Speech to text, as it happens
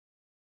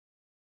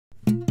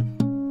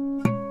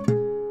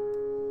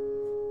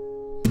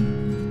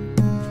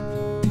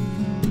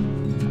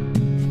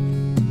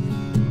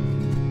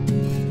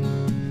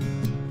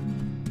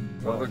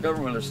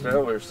government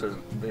established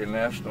the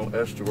National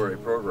Estuary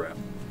Program,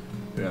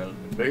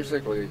 and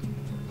basically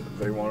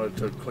they wanted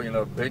to clean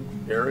up big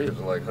areas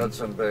like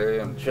Hudson Bay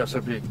and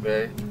Chesapeake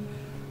Bay,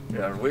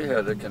 and we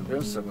had to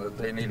convince them that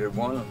they needed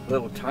one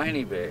little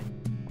tiny bay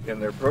in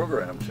their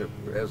program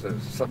as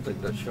something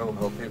to show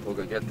how people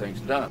could get things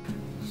done.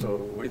 So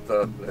we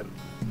thought that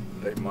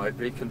they might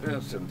be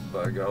convinced, and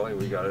by golly,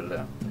 we got it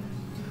done.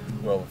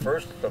 Well,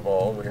 first of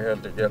all, we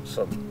had to get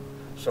some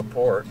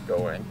support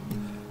going,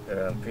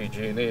 and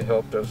PG&E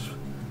helped us,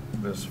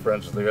 this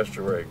Friends of the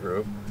Estuary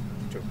group,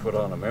 to put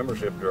on a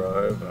membership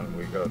drive, and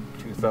we got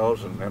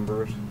 2,000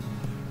 members,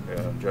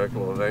 and Jack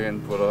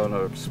LaLanne put on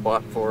a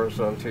spot for us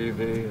on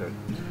TV, and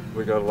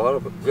we got a lot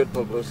of good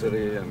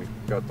publicity and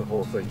got the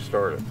whole thing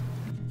started.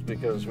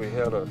 Because we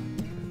had a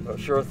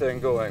sure thing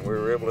going. We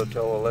were able to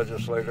tell the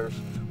legislators,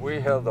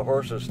 we have the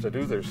horses to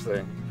do this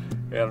thing,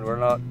 and we're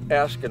not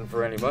asking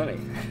for any money.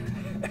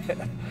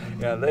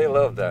 And they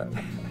loved that.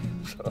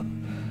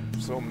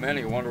 So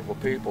many wonderful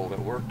people that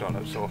worked on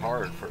it so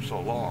hard for so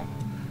long.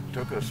 It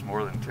took us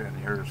more than 10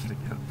 years to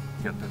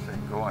get the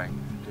thing going,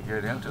 to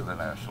get into the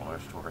National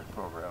Estuary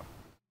Program.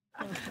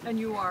 And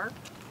you are?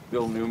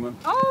 Bill Newman.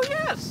 Oh,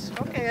 yes.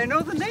 Okay, I know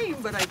the name,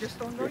 but I just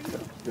don't know you.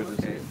 Good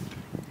to see you.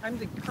 I'm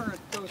the current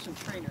docent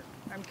trainer.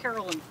 I'm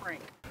Carolyn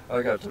Frank.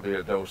 I got to be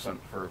a docent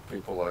for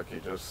people like you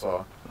just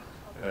saw,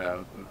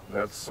 and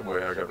that's the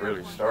way I got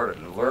really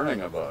started,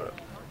 learning about it.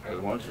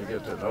 Because once you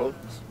get to know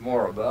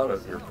more about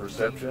it, your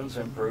perceptions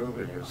improve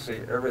and you see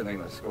everything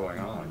that's going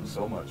on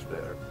so much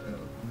better.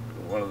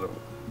 One of the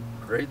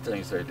great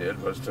things they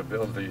did was to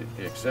build the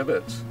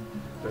exhibits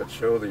that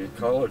show the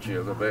ecology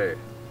of the bay.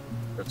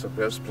 It's the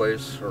best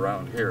place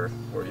around here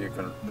where you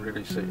can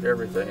really see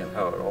everything and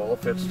how it all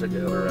fits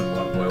together in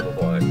one web of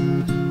life.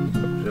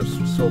 I'm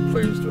just so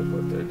pleased with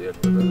what they did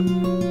with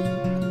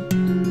it.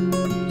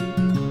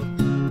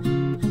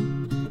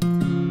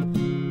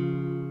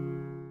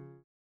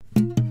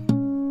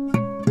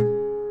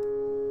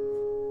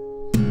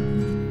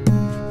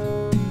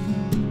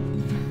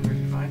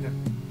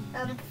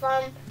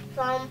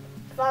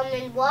 From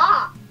the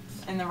rocks.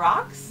 In the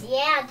rocks?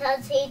 Yeah,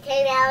 because he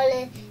came out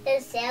of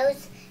his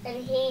house and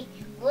he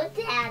looked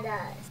at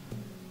us.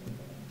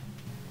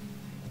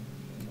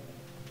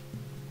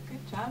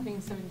 Good job being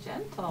so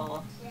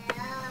gentle.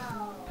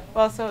 Yeah.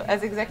 Well, so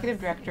as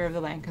Executive Director of the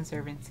Land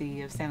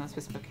Conservancy of San Luis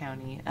Obispo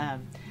County,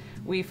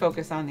 we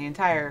focus on the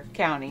entire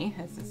county,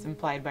 as it's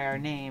implied by our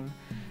name.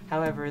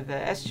 However, the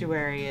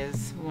estuary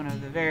is one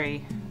of the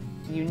very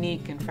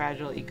unique and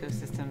fragile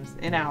ecosystems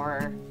in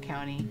our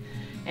county,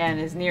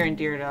 and is near and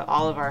dear to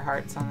all of our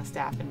hearts on the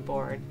staff and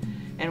board.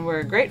 And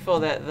we're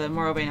grateful that the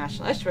Morro Bay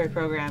National Estuary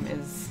Program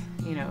is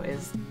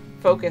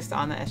focused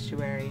on the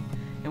estuary,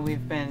 and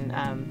we've been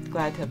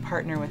glad to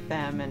partner with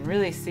them and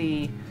really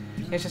see,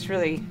 it's just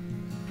really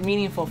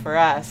meaningful for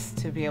us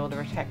to be able to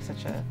protect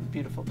such a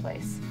beautiful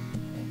place.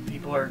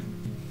 People are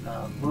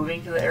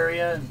moving to the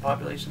area and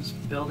population's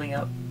building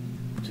up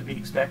to be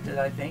expected,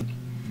 I think.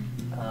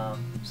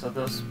 So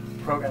those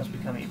programs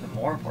become even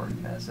more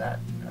important as that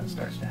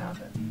starts to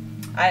happen.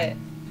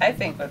 I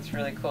think what's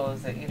really cool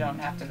is that you don't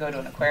have to go to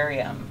an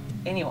aquarium,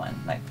 anyone,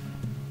 like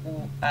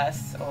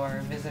us or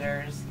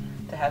visitors,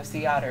 to have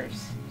sea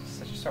otters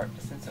such a short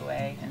distance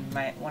away. And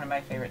one of my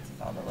favorites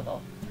is all the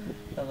little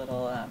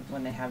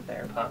when they have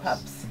their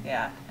pups.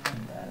 Yeah,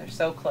 and they're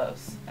so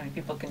close. I mean,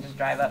 people can just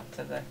drive up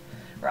to the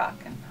rock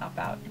and hop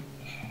out.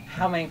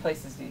 How many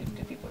places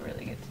do people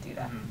really get to do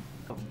that?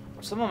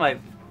 Some of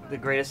the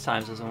greatest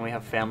times is when we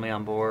have family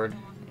on board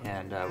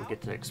and we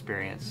get to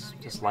experience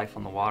just life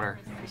on the water.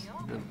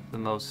 The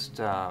most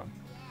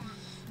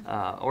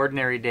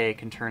ordinary day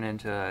can turn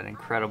into an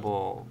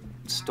incredible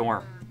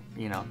storm,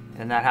 you know.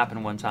 And that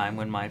happened one time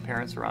when my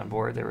parents were on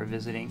board. They were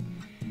visiting,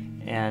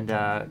 and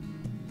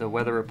the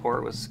weather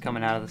report was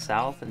coming out of the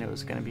south, and it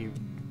was going to be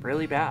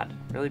really bad,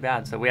 really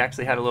bad. So we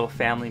actually had a little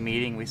family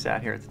meeting. We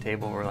sat here at the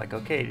table. We're like,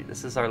 okay,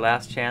 this is our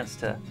last chance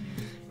to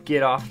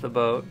get off the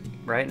boat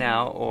right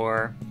now,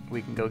 or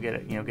we can go get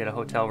a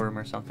hotel room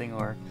or something,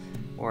 or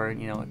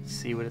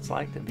see what it's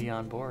like to be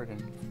on board.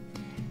 And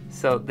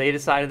so they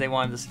decided they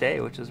wanted to stay,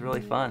 which was really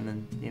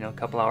fun. And a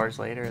couple hours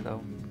later,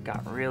 though,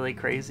 got really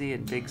crazy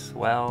and big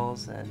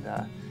swells, and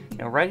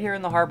right here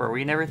in the harbor,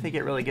 we never think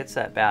it really gets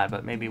that bad,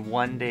 but maybe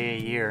one day a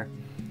year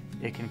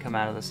it can come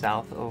out of the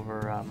south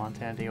over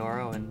Montana de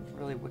Oro and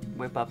really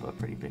whip up a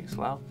pretty big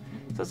swell.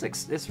 So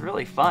it's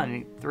really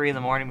fun. 3 in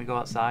the morning we go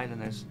outside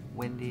and there's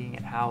winding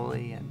and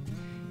howling, and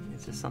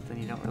it's just something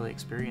you don't really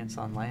experience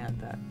on land,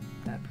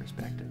 that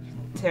perspective.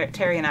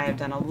 Terry and I have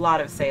done a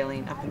lot of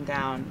sailing up and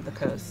down the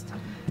coast,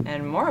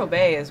 and Morro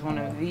Bay is one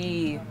of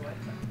the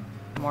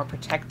more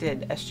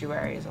protected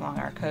estuaries along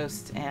our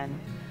coast, and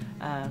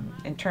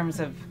in terms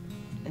of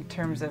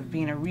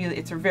being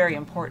it's a very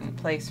important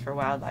place for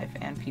wildlife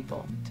and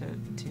people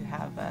to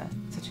have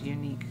such a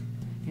unique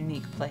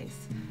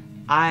place.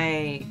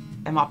 I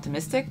am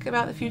optimistic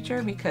about the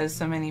future because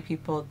so many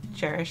people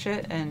cherish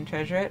it and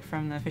treasure it,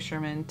 from the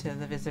fishermen to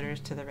the visitors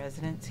to the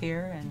residents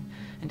here,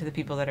 and to the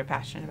people that are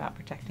passionate about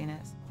protecting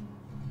it.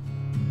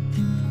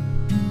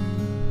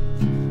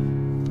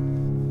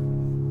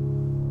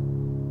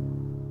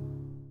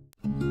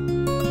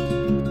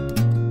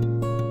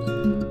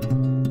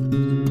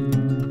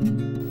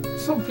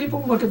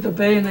 people look at the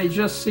bay and they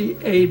just see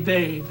a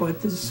bay, but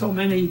there's so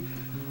many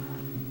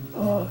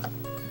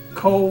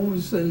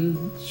coves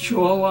and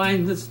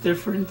shoreline that's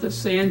different. The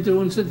sand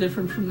dunes are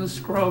different from the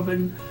scrub,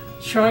 and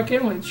Shark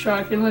Inlet.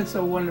 Shark Inlet's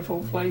a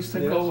wonderful place to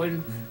go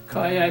in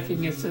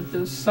kayaking. It's at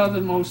the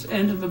southernmost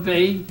end of the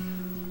bay.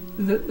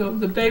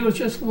 The bay was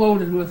just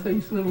loaded with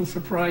these little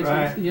surprises.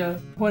 Right. Yeah.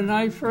 When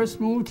I first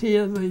moved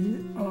here,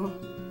 the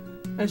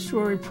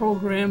Estuary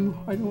program,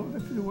 I don't know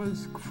if it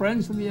was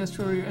friends of the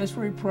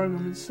Estuary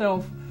program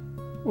itself,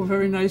 were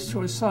very nice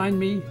to assign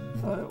me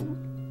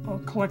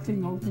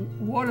collecting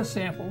water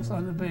samples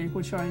on the bay,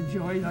 which I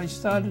enjoyed. I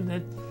started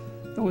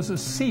there was a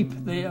seep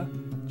there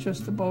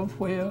just above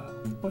where,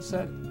 what's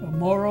that,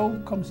 Morro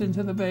comes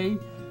into the bay.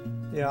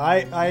 Yeah,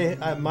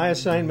 I my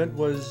assignment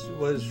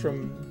was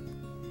from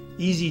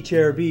Easy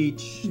Chair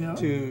Beach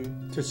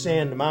to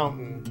Sand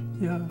Mountain.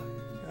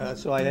 Yeah.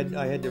 So I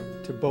had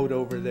to boat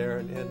over there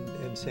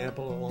and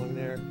sample along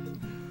there.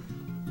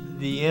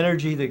 The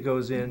energy that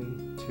goes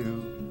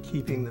into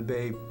keeping the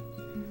bay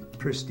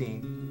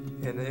pristine,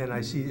 and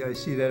I see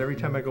that every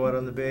time I go out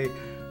on the bay.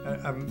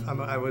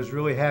 I was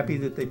really happy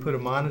that they put a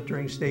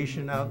monitoring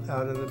station out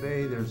in the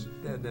bay.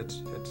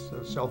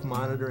 It's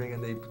self-monitoring,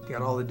 and they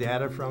got all the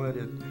data from it.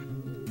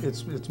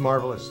 It's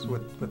marvelous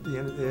what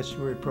the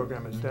Estuary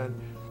program has done.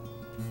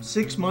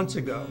 6 months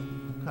ago,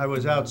 I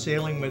was out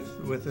sailing with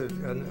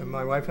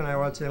my wife and I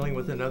were out sailing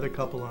with another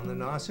couple on the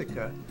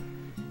Nausicaa,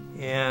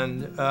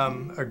 and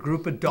a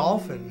group of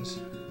dolphins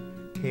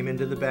came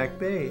into the back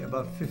bay,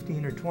 about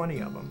 15 or 20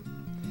 of them.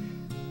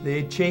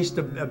 They had chased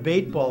a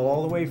bait ball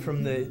all the way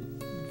from the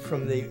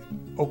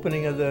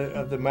opening of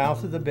the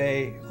mouth of the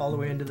bay all the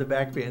way into the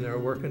back bay, and they were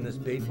working this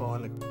bait ball.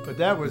 But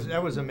that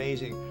was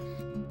amazing.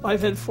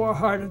 I've had 4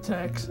 heart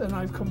attacks, and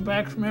I've come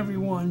back from every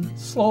one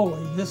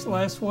slowly. This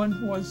last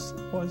one was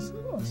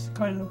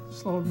kind of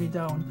slowed me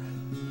down,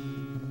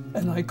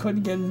 and I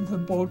couldn't get into the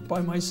boat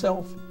by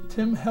myself.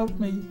 Tim helped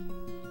me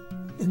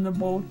in the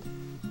boat,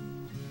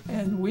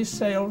 and we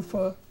sailed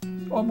for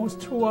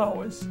almost 2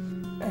 hours,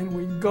 and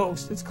we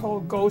ghost. It's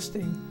called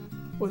ghosting.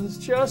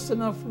 With just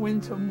enough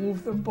wind to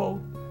move the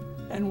boat,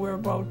 and we're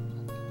about,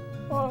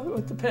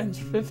 it depends,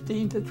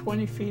 15 to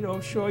 20 feet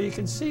offshore. You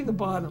can see the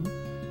bottom.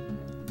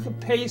 The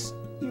pace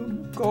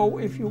you go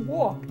if you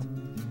walked,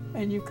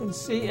 and you can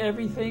see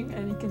everything,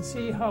 and you can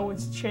see how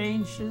it's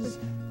changed.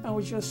 And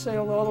we just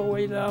sailed all the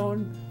way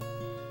down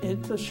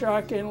into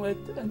Shark Inlet,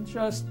 and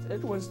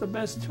it was the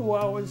best 2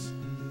 hours.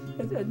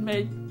 It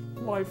made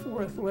life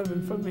worth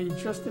living for me,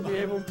 just to be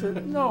able to,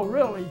 no,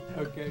 really.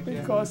 Okay.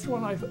 Because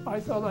when I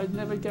thought I'd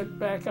never get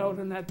back out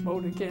in that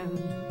boat again.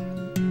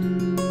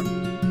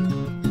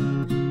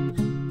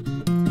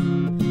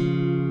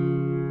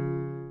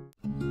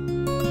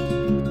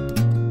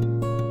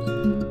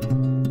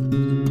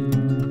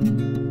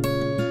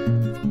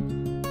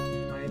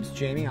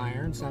 Jamie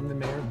Irons. I'm the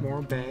mayor of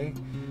Morro Bay.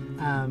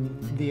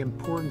 The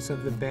importance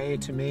of the bay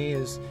to me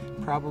is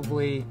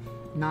probably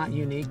not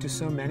unique to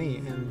so many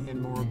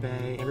in Morro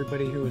Bay.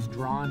 Everybody who is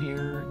drawn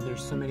here,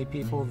 there's so many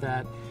people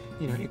that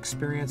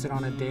experience it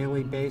on a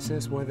daily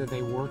basis, whether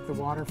they work the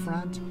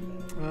waterfront.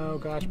 Oh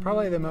gosh,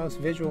 probably the most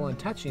visual and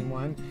touching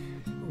one.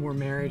 We're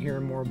married here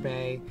in Morro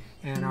Bay,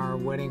 and our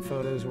wedding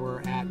photos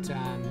were at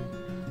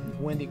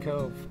Windy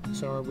Cove.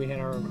 So we had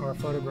our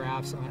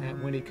photographs at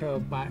Windy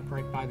Cove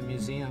right by the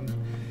museum.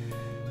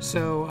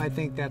 So I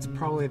think that's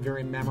probably a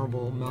very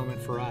memorable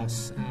moment for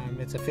us.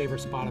 It's a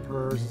favorite spot of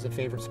hers, it's a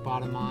favorite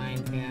spot of mine,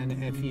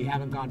 and if you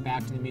haven't gone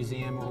back to the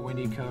museum or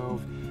Windy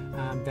Cove,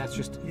 that's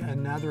just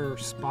another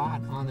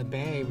spot on the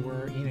bay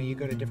where you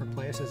go to different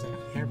places, and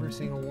every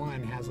single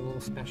one has a little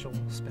special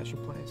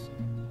place.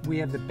 We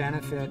have the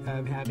benefit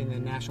of having the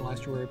National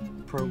Estuary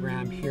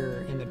Program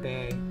here in the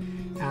bay.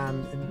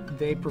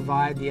 They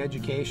provide the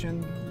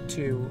education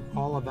to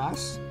all of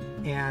us,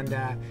 and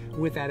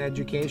with that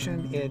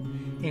education, it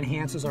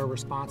enhances our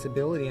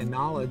responsibility and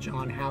knowledge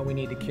on how we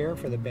need to care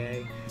for the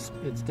bay.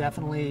 It's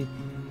definitely,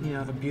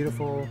 a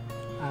beautiful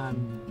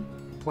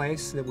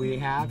place that we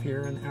have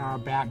here in our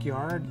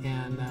backyard,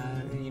 and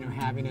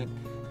having it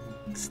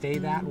stay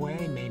that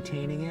way,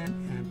 maintaining it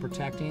and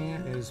protecting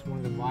it is one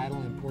of the vital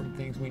and important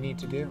things we need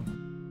to do.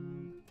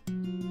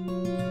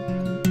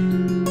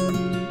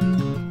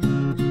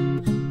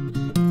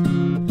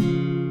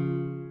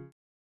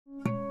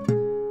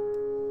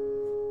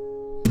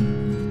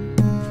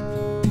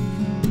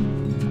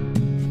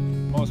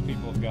 Most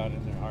people have got it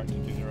in their heart to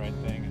do the right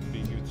thing and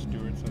be good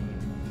stewards of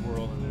the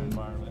world and their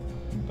environment.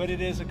 But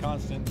it is a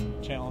constant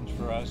challenge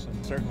for us,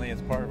 and certainly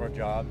it's part of our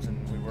jobs, and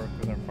we work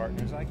with our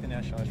partners like the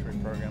National Estuary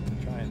Program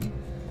to try and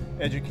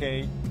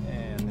educate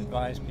and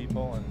advise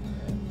people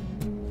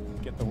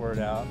and get the word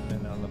out,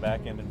 and on the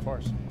back end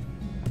enforce.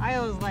 I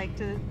always like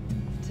to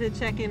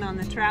check in on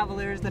the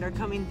travelers that are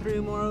coming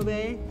through Morro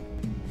Bay.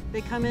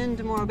 They come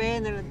into Morro Bay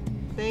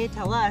and they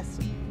tell us,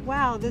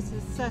 wow, this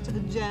is such a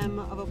gem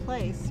of a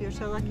place. You're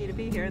so lucky to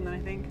be here. And then I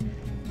think,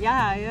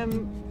 yeah, I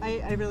am.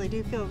 I really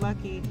do feel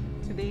lucky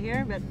to be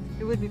here, but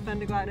it would be fun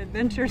to go out and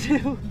adventure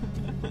too.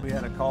 We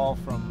had a call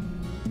from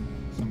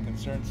some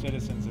concerned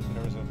citizens that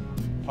there was a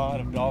pod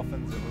of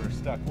dolphins that were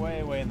stuck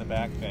way, way in the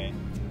back bay.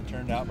 It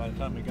turned out by the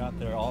time we got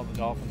there, all the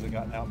dolphins had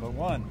gotten out but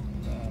one.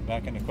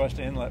 Back in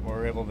Cuesta Inlet, we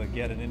were able to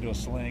get it into a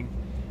sling,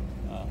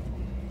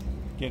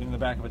 get it in the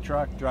back of a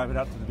truck, drive it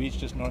out to the beach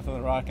just north of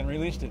the rock, and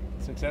released it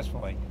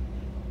successfully.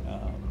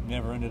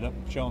 Never ended up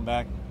showing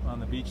back on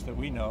the beach that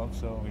we know of,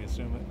 so we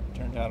assume it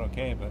turned out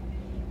okay, but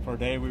for a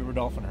day we were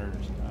dolphin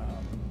herders.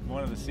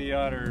 One of the sea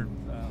otter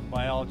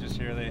biologists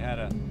here,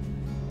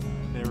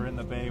 they were in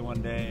the bay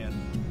one day, and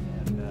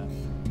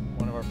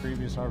one of our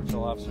previous harbor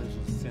patrol officers,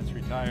 who's since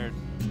retired,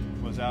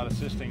 was out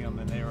assisting them,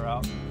 and they were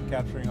out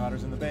capturing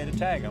otters in the bay to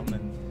tag them,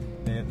 and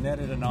they had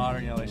netted an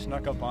otter. You know, they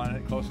snuck up on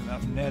it close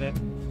enough, net it,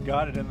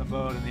 got it in the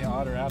boat, and the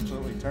otter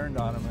absolutely turned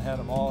on them and had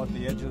them all at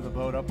the edge of the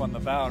boat up on the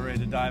bow ready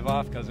to dive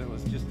off because it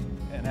was just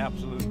an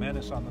absolute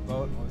menace on the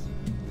boat.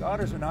 The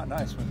otters are not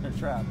nice when they're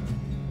trapped.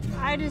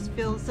 I just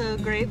feel so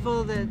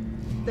grateful that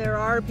there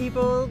are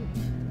people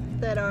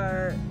that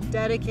are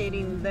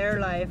dedicating their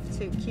life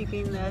to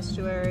keeping the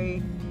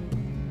estuary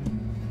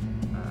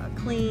a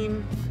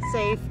clean,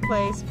 safe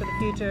place for the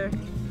future.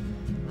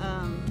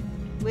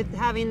 With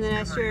having the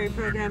estuary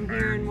program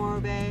here in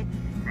Morro Bay,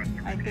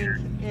 I think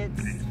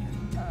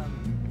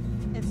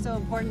it's so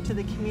important to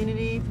the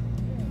community.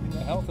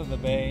 The health of the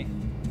bay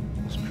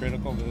is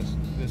critical to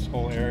this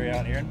whole area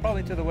out here, and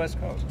probably to the west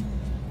coast.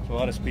 So a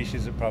lot of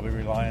species that probably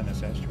rely on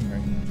this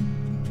estuary.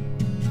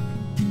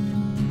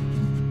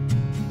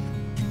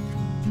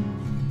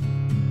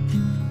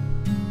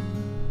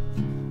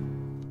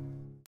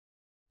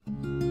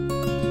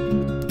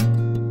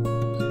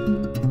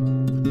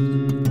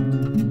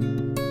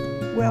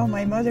 Well,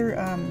 my mother,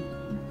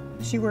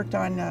 she worked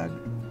on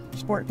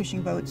sport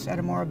fishing boats out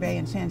of Morro Bay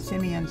and San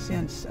Simeon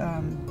since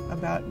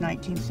about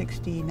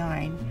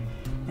 1969.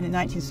 And in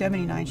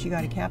 1979, she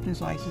got a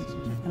captain's license,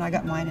 and I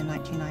got mine in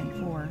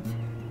 1994.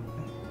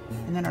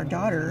 And then our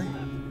daughter,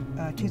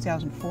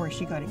 2004,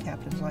 she got a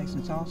captain's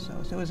license also.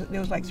 So there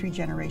was like 3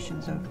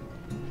 generations of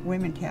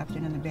women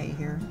captain in the bay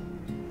here.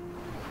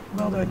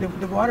 Well,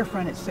 the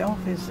waterfront itself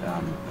is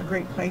a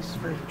great place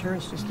for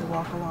tourists just to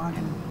walk along.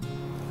 And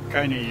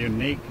kind of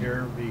unique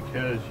here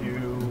because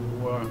you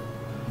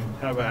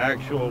have an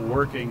actual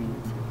working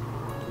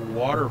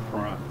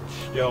waterfront,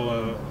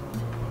 still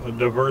a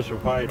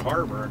diversified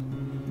harbor.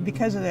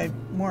 Because of the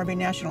Morro Bay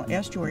National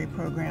Estuary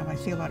Program, I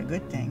see a lot of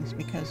good things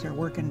because they're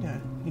working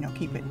to,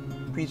 keep it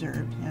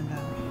preserved.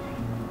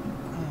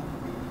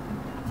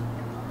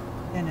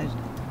 And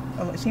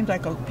it seems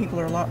like people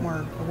are a lot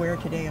more aware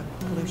today of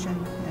pollution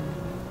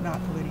and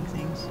not polluting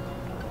things.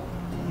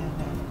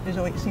 And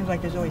it seems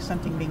like there's always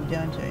something being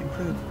done to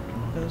improve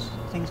those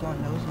things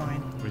along those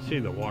lines. We see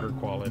the water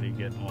quality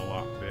getting a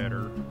lot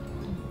better.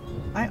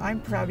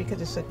 I'm proud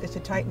because it's a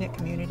tight-knit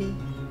community.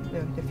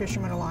 The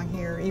fishermen along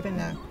here, even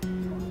the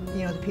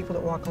people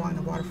that walk along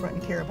the waterfront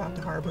and care about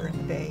the harbor and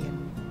the bay.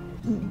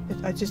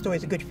 And it's just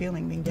always a good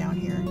feeling being down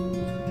here.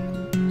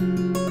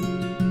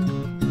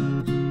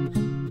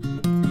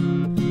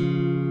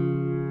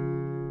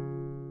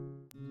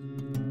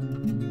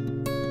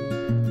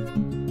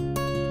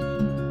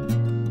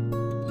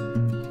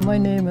 My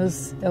name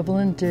is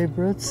Evelyn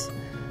Dabritz.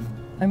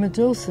 I'm a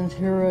docent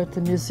here at the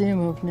Museum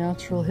of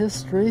Natural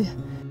History.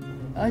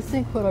 I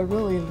think what I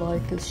really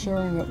like is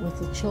sharing it with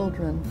the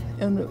children.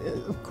 And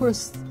of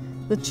course,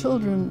 the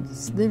children,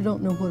 they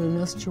don't know what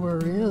an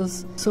estuary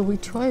is, so we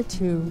try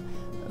to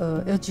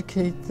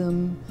educate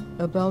them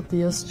about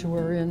the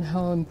estuary and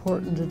how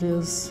important it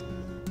is.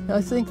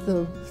 I think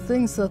the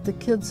things that the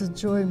kids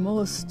enjoy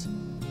most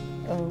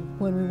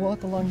when we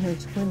walk along here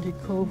to Windy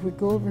Cove, we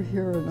go over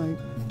here and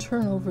I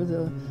turn over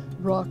the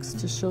rocks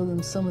to show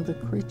them some of the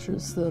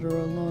creatures that are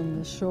along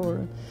the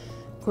shore.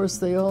 Of course,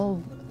 they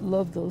all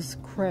love those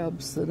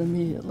crabs that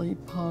immediately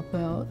pop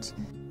out.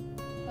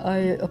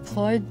 I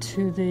applied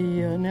to the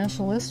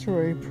National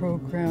Estuary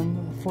Program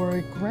for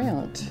a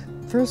grant.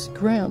 First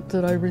grant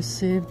that I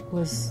received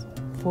was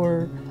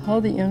for how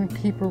the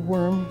innkeeper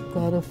worm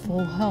got a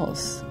full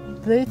house.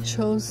 They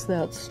chose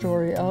that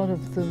story out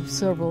of the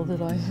several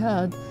that I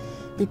had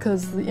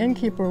because the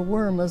innkeeper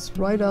worm is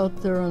right out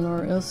there in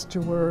our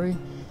estuary.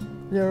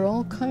 There are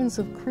all kinds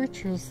of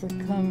creatures that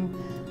come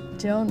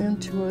down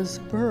into his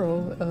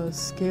burrow, a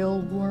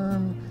scale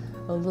worm,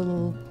 a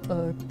little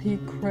pea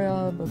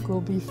crab, a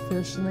goby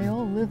fish, and they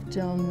all live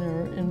down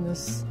there in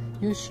this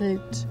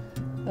U-shaped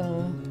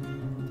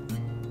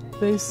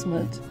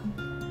basement.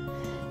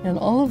 And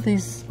all of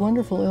these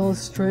wonderful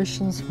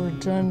illustrations were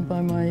done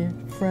by my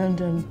friend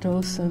and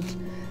docent,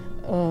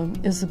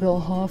 Isabel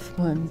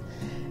Hoffman.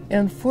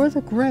 And for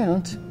the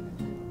grant,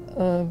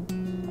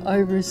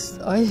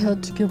 I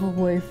had to give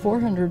away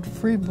 400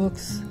 free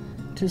books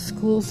to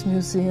schools,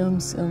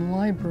 museums, and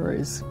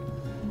libraries.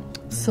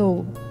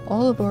 So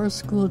all of our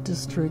school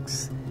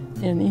districts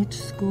in each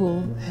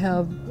school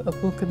have a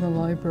book in the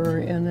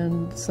library, and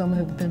then some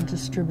have been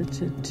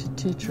distributed to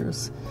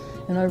teachers.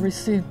 And I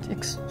received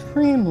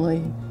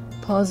extremely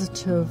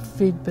positive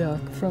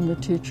feedback from the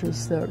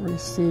teachers that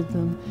received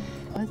them.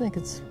 I think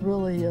it's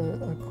really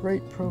a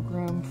great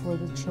program for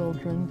the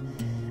children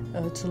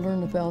to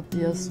learn about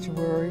the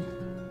estuary.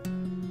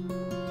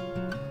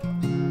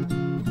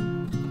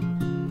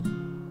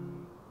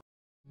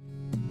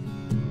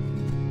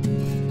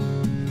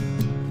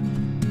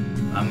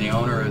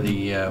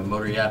 the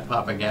motor yacht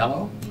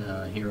Papagallo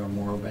here on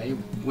Morro Bay.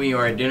 We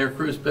are a dinner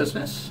cruise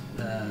business.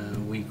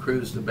 We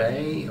cruise the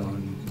bay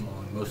on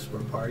most of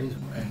our parties.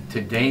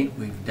 To date,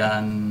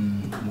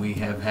 we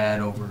have had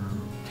over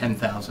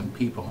 10,000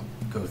 people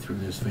go through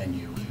this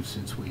venue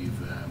since we've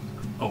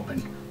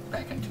opened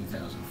back in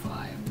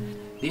 2005.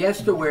 The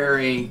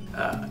estuary,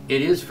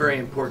 it is very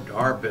important to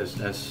our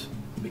business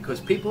because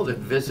people that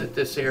visit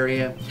this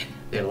area,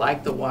 they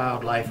like the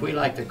wildlife. We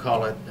like to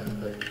call it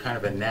kind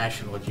of a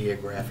National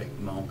Geographic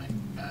moment,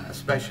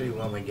 especially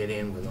when we get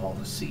in with all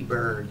the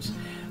seabirds,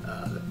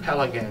 the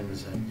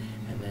pelicans, and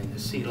then the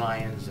sea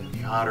lions and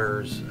the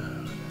otters.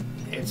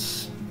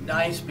 It's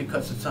nice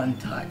because it's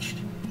untouched.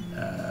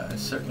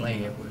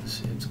 Certainly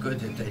it's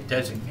good that they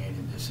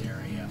designated this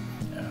area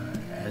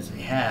as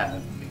they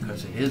have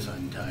because it is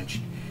untouched,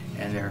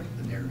 and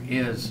there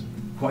is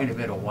quite a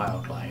bit of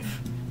wildlife,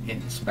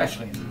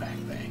 especially in the Back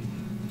Bay.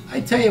 I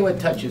tell you what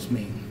touches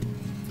me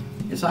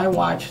is I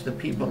watch the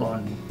people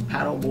on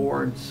paddle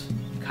boards,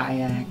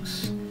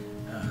 kayaks,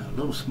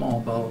 little small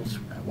boats.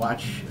 I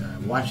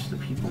watch the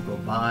people go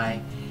by,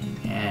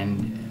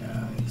 and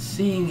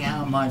seeing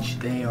how much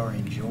they are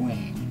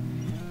enjoying,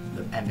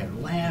 and they're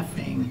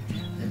laughing.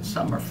 And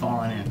some are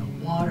falling in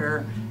the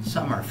water.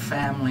 Some are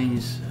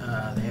families.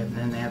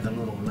 Then they have the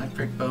little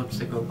electric boats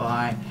that go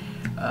by.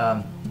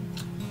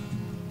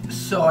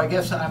 So I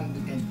guess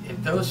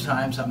at those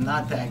times I'm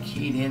not that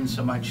keyed in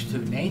so much to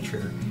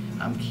nature.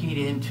 I'm keyed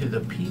into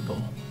the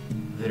people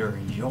that are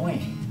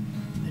enjoying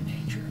the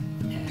nature.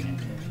 And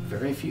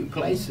very few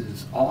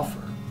places offer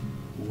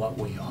what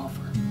we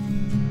offer.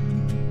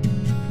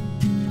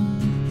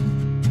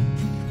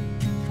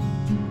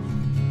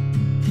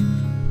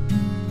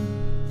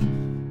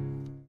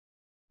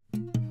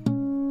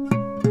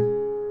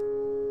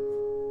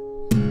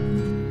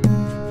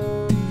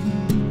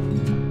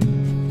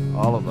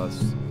 All of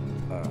us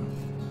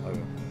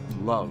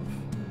love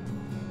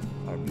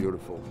our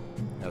beautiful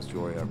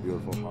estuary, our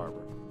beautiful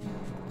harbor.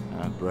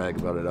 I brag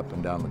about it up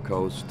and down the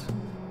coast.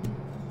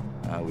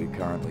 We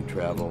currently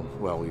travel,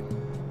 well, we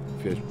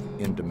fish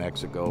into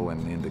Mexico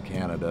and into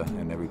Canada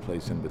and every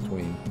place in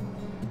between.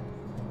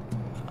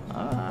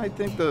 I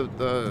think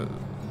the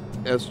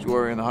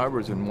estuary and the harbor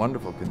is in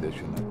wonderful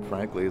condition.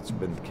 Frankly, it's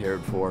been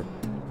cared for.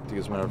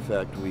 As a matter of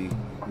fact, we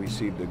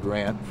received a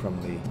grant from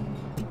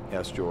the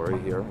estuary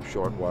here a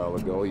short while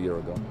ago, a year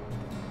ago,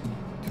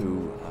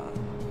 to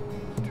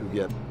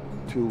get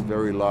two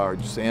very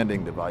large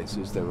sanding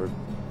devices. They were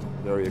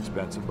very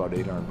expensive, about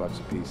 $800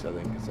 a piece, I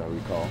think, as I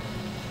recall.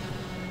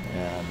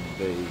 And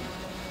they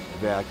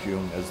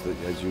vacuum,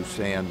 as you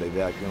sand, they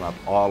vacuum up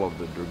all of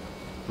the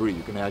debris.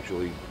 You can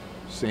actually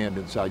sand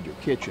inside your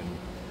kitchen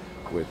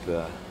with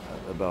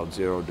about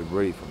 0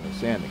 debris from the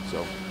sanding.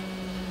 So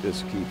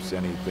this keeps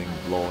anything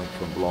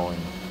from blowing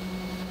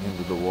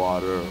into the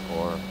water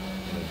or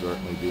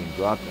inadvertently being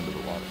dropped into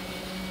the water.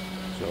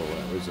 So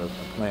there's a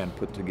plan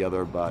put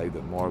together by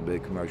the Morro Bay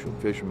Commercial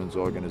Fishermen's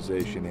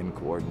Organization in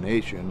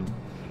coordination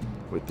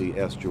with the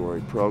Estuary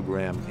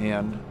Program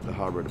and the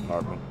Harbor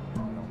Department.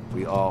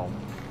 We all,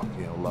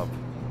 love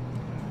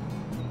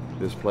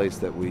this place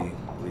that we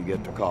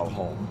get to call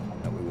home,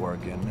 that we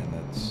work in, and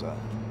it's,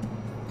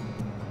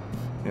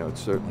 it's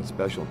certainly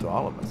special to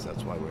all of us.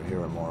 That's why we're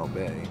here in Morro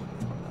Bay.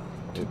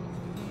 It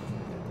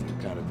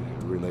kind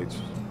of relates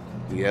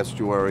the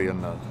estuary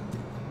and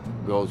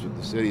goes with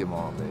the city of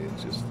Morro Bay.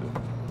 It's just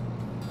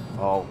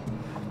all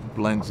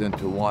blends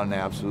into one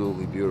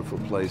absolutely beautiful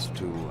place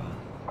to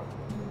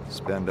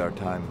spend our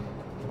time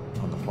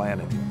on the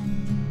planet here.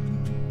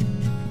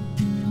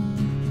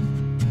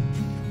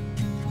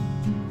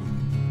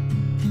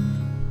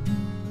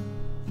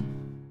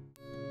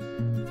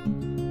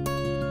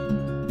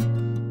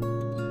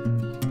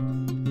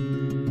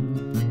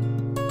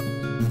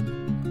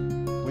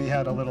 We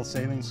had a little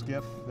sailing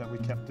skiff that we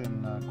kept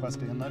in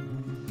Cuesta Inlet.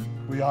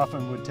 We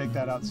often would take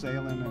that out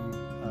sailing and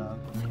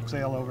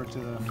sail over to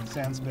the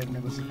sandspit, and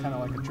it was kind of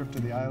like a trip to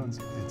the islands.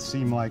 It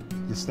seemed like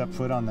you step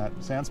foot on that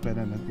sandspit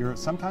and you're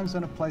sometimes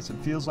in a place that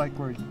feels like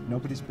where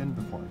nobody's been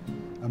before.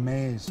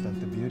 Amazed at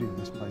the beauty of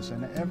this place.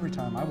 And every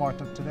time I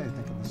walked up today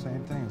thinking the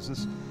same thing,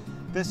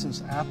 this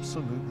is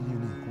absolutely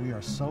unique. We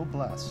are so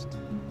blessed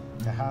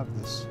to have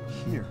this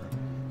here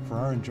for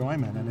our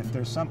enjoyment, and if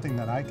there's something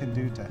that I can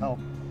do to help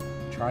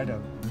try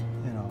to,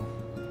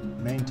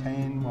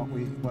 maintain what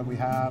we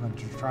have and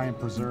to try and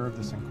preserve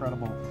this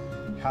incredible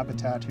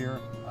habitat here,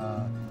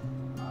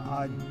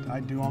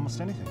 I'd do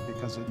almost anything,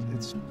 because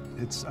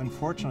it's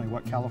unfortunately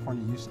what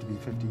California used to be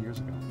 50 years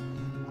ago.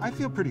 I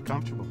feel pretty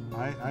comfortable.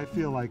 I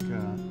feel like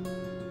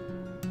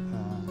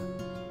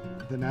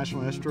the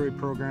National Estuary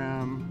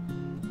Program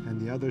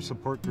and the other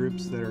support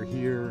groups that are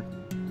here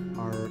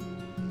are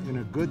in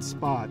a good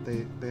spot.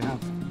 They have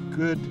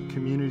good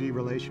community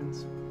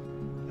relations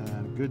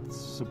and good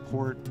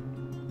support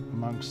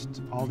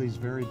amongst all these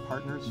varied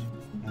partners,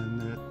 and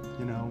that,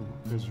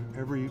 there's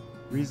every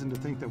reason to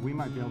think that we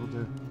might be able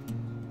to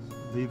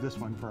leave this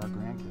one for our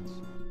grandkids.